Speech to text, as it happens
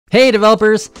Hey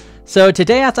developers! So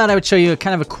today I thought I would show you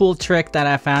kind of a cool trick that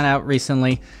I found out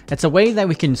recently. It's a way that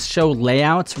we can show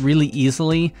layouts really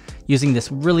easily using this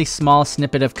really small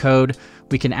snippet of code.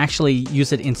 We can actually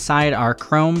use it inside our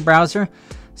Chrome browser.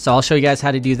 So I'll show you guys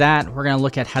how to do that. We're going to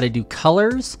look at how to do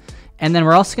colors, and then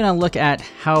we're also going to look at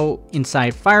how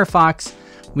inside Firefox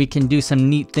we can do some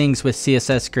neat things with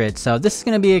CSS Grid. So this is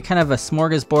going to be a kind of a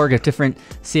smorgasbord of different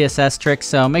CSS tricks.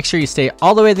 So make sure you stay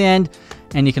all the way to the end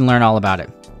and you can learn all about it.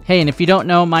 Hey, and if you don't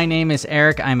know, my name is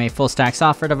Eric. I'm a full stack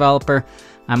software developer.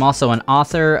 I'm also an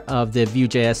author of the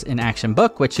Vue.js in Action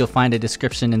book, which you'll find a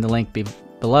description in the link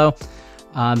below.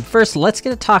 First, let's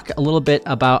get to talk a little bit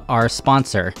about our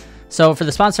sponsor. So for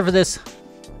the sponsor for this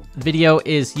video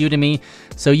is Udemy.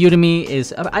 So Udemy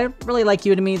is, I really like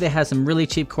Udemy. They have some really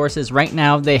cheap courses. Right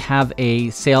now they have a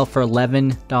sale for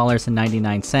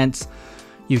 $11.99.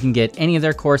 You can get any of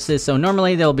their courses. So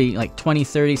normally they'll be like 20,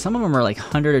 30, some of them are like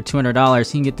 $100 or $200.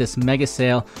 You can get this mega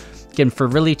sale, get them for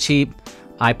really cheap.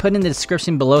 I put in the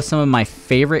description below some of my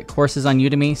favorite courses on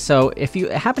Udemy. So if you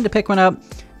happen to pick one up,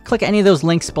 click any of those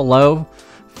links below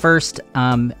first.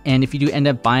 And if you do end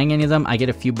up buying any of them, I get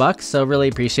a few bucks. So really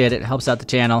appreciate it. It helps out the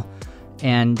channel.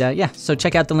 And yeah, so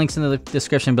check out the links in the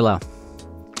description below.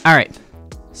 All right,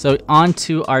 so on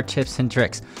to our tips and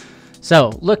tricks.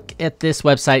 So look at this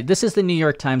website. This is the New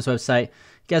York Times website.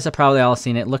 You guys have probably all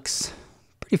seen it. It looks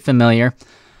pretty familiar.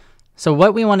 So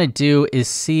what we want to do is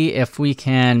see if we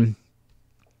can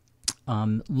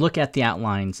look at the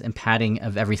outlines and padding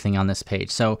of everything on this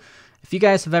page. So if you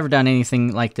guys have ever done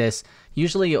anything like this,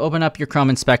 usually you open up your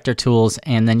Chrome Inspector tools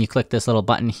and then you click this little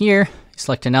button here, you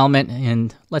select an element,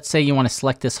 and let's say you want to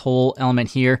select this whole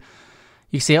element here.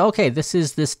 You can see, okay, this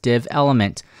is this div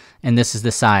element and this is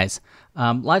the size.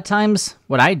 A lot of times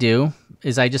what I do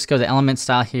is I just go to element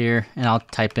style here and I'll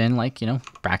type in like,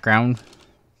 background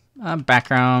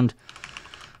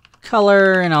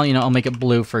color, and I'll make it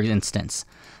blue for instance.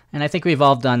 And I think we've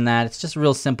all done that. It's just a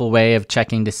real simple way of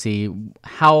checking to see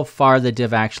how far the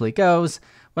div actually goes,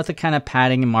 what the kind of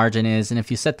padding and margin is, and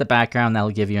if you set the background,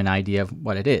 that'll give you an idea of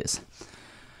what it is.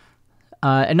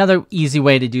 Another easy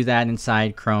way to do that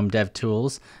inside Chrome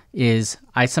DevTools is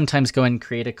I sometimes go and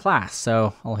create a class.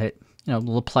 So I'll hit a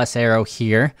little plus arrow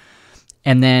here,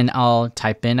 and then I'll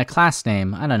type in a class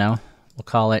name. I don't know, we'll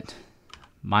call it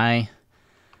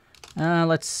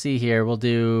let's see here, we'll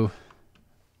hit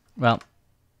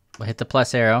the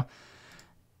plus arrow,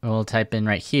 we'll type in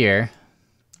right here,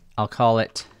 I'll call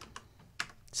it,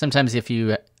 sometimes if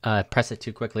you press it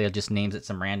too quickly, it just names it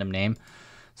some random name.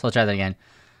 So I'll try that again,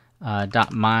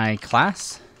 .my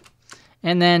class.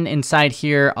 And then inside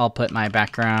here, I'll put my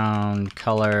background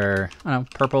color, I don't know,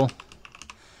 purple.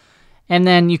 And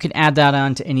then you can add that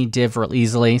on to any div real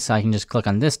easily. So I can just click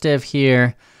on this div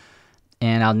here,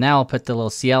 and I'll put the little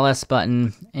CLS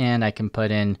button, and I can put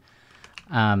in,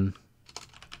 let's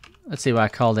see what I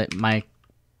called it, my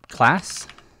class.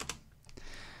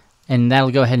 And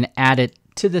that'll go ahead and add it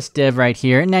to this div right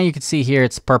here. And now you can see here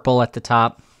it's purple at the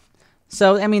top.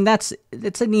 So, I mean, it's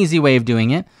an easy way of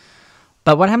doing it.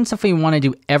 But what happens if we want to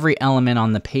do every element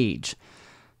on the page?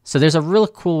 So there's a real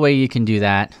cool way you can do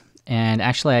that. And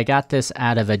actually, I got this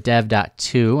out of a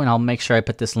dev.to, and I'll make sure I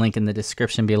put this link in the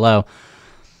description below,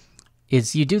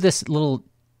 is you do this little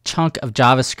chunk of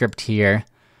JavaScript here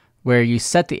where you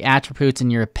set the attributes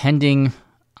and you're appending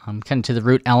kind of to the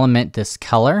root element this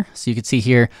color. So you can see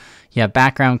here you have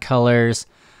background colors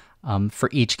for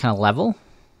each kind of level.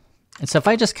 And so if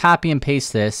I just copy and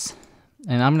paste this,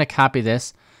 and I'm going to copy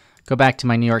this, go back to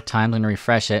my New York Times and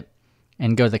refresh it,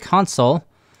 and go to the console,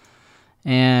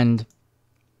 and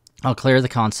I'll clear the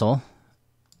console,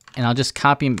 and I'll just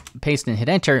copy and paste and hit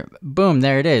enter. Boom,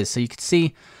 there it is. So you can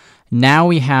see now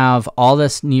we have all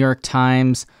this New York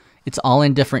Times. It's all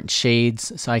in different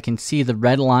shades, so I can see the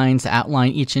red lines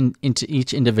outline into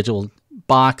each individual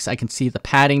box. I can see the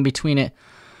padding between it.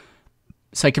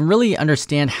 So I can really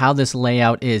understand how this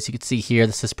layout is. You can see here,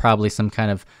 this is probably some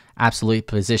kind of absolutely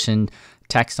positioned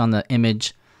text on the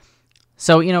image.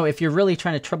 So, if you're really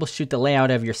trying to troubleshoot the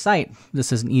layout of your site,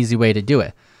 this is an easy way to do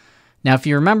it. Now, if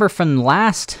you remember from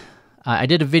last, I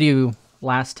did a video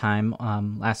last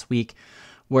week,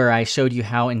 where I showed you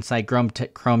how inside Chrome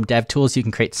DevTools you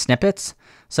can create snippets.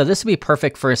 So this would be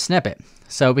perfect for a snippet.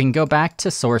 So we can go back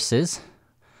to sources,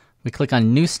 we click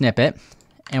on new snippet,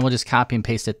 and we'll just copy and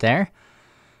paste it there.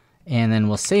 And then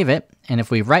we'll save it. And if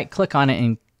we right click on it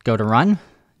and go to run,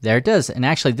 there it does. And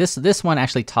actually this one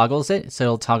actually toggles it, so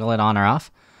it'll toggle it on or off.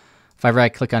 If I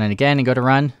right click on it again and go to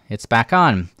run, it's back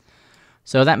on.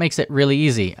 So that makes it really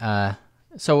easy.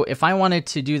 So if I wanted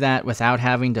to do that without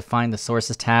having to find the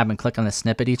sources tab and click on the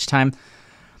snippet each time,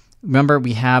 remember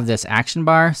we have this action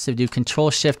bar. So do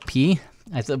Control-Shift-P.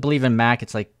 I believe in Mac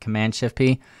it's like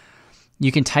Command-Shift-P.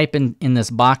 You can type in this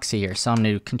box here. So I'm going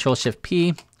to do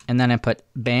Control-Shift-P, and then I put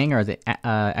bang or the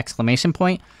exclamation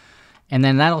point, and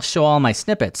then that'll show all my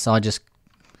snippets. So I'll just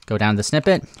go down to the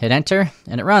snippet, hit enter,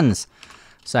 and it runs.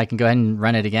 So I can go ahead and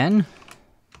run it again.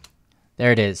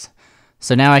 There it is.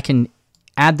 So now I can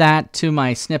add that to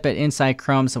my snippet inside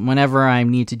Chrome, so whenever I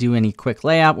need to do any quick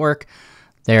layout work,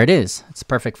 there it is. It's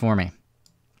perfect for me.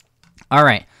 All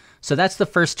right, so that's the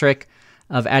first trick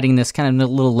of adding this kind of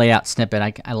little layout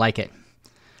snippet. I like it.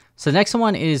 So the next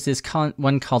one is this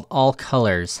one called All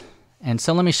Colors. And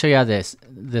so let me show you how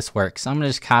this works. I'm going to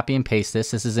just copy and paste this.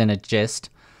 This is in a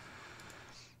gist.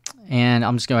 And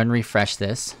I'm just going to refresh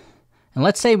this. And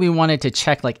let's say we wanted to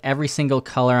check like every single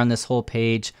color on this whole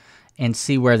page and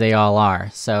see where they all are.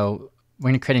 So we're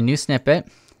going to create a new snippet.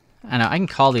 And I can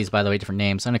call these, by the way, different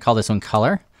names. I'm going to call this one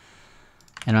Color.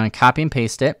 And I'm going to copy and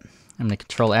paste it. I'm going to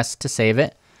Control S to save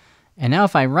it. And now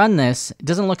if I run this, it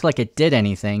doesn't look like it did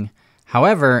anything.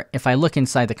 However, if I look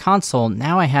inside the console,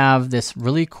 now I have this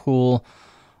really cool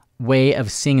way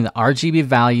of seeing the RGB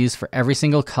values for every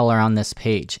single color on this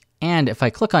page. And if I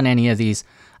click on any of these,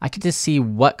 I can just see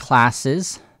what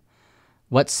classes,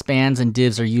 what spans and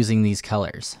divs are using these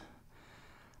colors.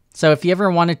 So if you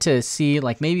ever wanted to see,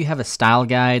 like maybe you have a style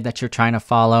guide that you're trying to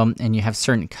follow and you have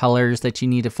certain colors that you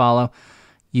need to follow,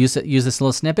 use this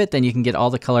little snippet, then you can get all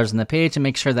the colors on the page and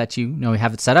make sure that you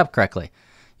have it set up correctly.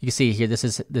 You can see here, this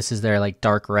is their like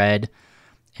dark red,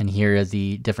 and here are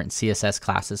the different CSS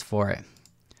classes for it.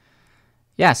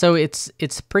 Yeah, so it's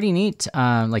pretty neat.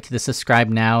 Like the subscribe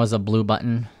now is a blue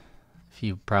button. If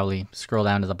you probably scroll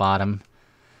down to the bottom,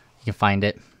 you can find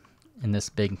it in this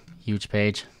big, huge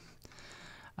page.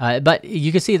 But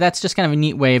you can see that's just kind of a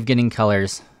neat way of getting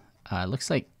colors. It looks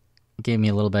like it gave me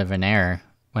a little bit of an error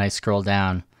when I scroll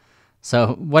down.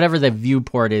 So whatever the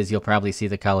viewport is, you'll probably see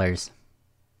the colors.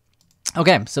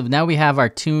 Okay, so now we have our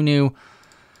two new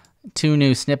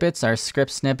snippets, our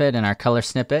script snippet and our color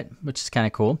snippet, which is kind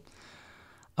of cool.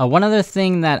 One other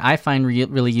thing that I find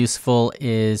really useful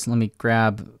is, let me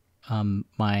grab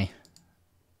my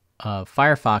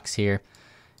Firefox here,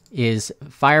 is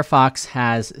Firefox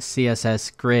has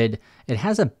CSS Grid. It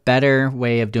has a better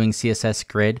way of doing CSS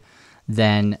Grid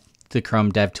than the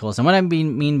Chrome DevTools. And what I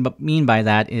mean by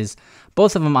that is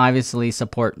both of them obviously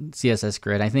support CSS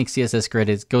Grid. I think CSS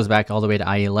Grid goes back all the way to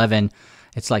IE11.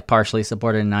 It's like partially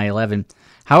supported in IE11.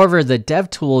 However, the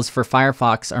DevTools for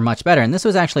Firefox are much better. And this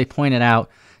was actually pointed out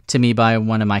to me by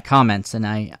one of my comments. And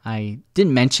I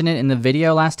didn't mention it in the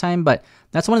video last time, but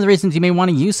that's one of the reasons you may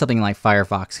want to use something like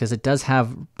Firefox, because it does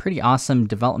have pretty awesome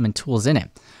development tools in it.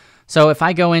 So if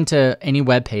I go into any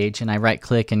web page and I right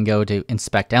click and go to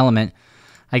Inspect Element,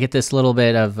 I get this little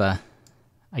bit of,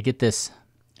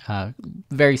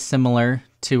 very similar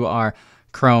to our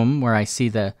Chrome, where I see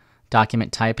the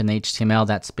document type and the HTML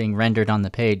that's being rendered on the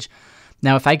page.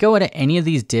 Now, if I go into any of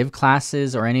these div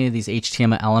classes or any of these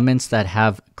HTML elements that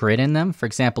have grid in them, for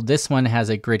example, this one has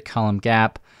a grid column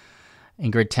gap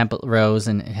and grid template rows,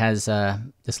 and it has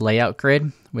this layout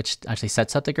grid, which actually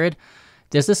sets up the grid.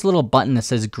 There's this little button that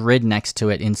says grid next to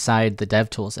it inside the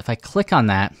DevTools. If I click on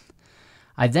that,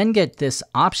 I then get this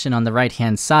option on the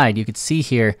right-hand side. You could see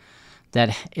here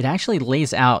that it actually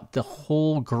lays out the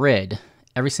whole grid,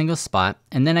 every single spot,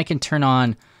 and then I can turn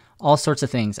on all sorts of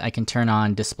things. I can turn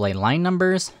on display line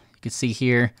numbers. You can see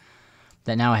here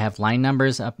that now I have line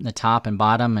numbers up in the top and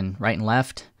bottom and right and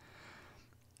left.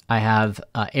 I have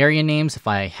area names, if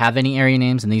I have any area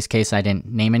names. In these cases, I didn't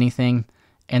name anything.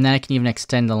 And then I can even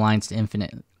extend the lines to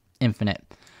infinite.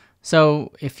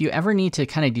 So if you ever need to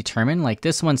kind of determine, like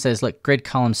this one says, look, grid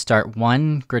column start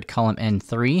 1, grid column end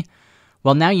 3.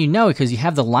 Well, now you know, because you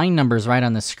have the line numbers right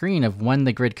on the screen of when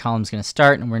the grid column is going to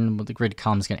start and when the grid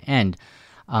column is going to end.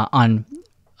 On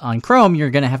Chrome, you're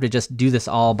going to have to just do this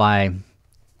all by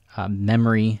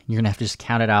memory. You're going to have to just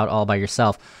count it out all by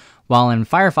yourself. While in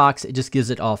Firefox, it just gives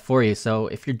it all for you. So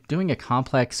if you're doing a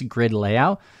complex grid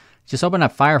layout, just open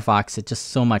up Firefox. It's just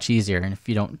so much easier. And if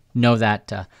you don't know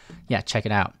that, yeah, check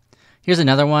it out. Here's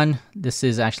another one. This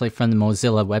is actually from the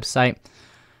Mozilla website.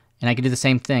 And I can do the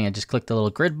same thing. I just click the little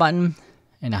grid button,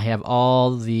 and I have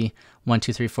all the 1,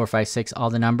 2, 3, 4, 5, 6, all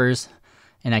the numbers,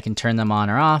 and I can turn them on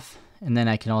or off. And then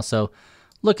I can also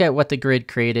look at what the grid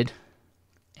created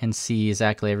and see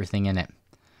exactly everything in it.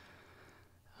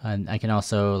 And I can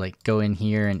also like go in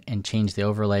here and change the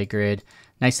overlay grid.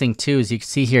 Nice thing too is you can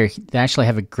see here, they actually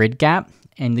have a grid gap,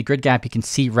 and the grid gap you can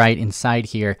see right inside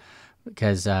here,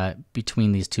 because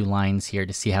between these two lines here,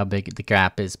 to see how big the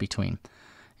gap is between.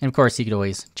 And of course, you could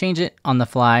always change it on the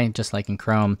fly, just like in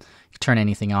Chrome. You can turn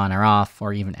anything on or off,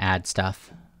 or even add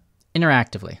stuff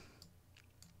interactively.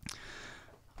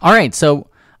 All right, so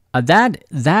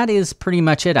that is pretty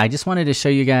much it. I just wanted to show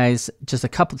you guys just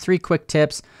three quick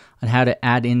tips on how to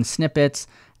add in snippets,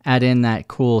 add in that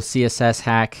cool CSS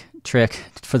hack trick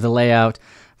for the layout,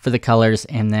 for the colors,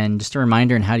 and then just a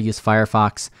reminder on how to use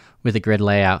Firefox with a grid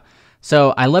layout.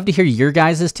 So I love to hear your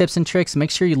guys' tips and tricks.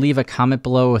 Make sure you leave a comment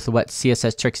below with what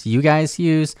CSS tricks you guys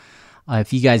use.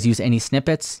 If you guys use any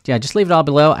snippets, yeah, just leave it all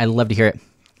below. I'd love to hear it.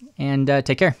 And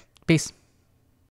take care. Peace.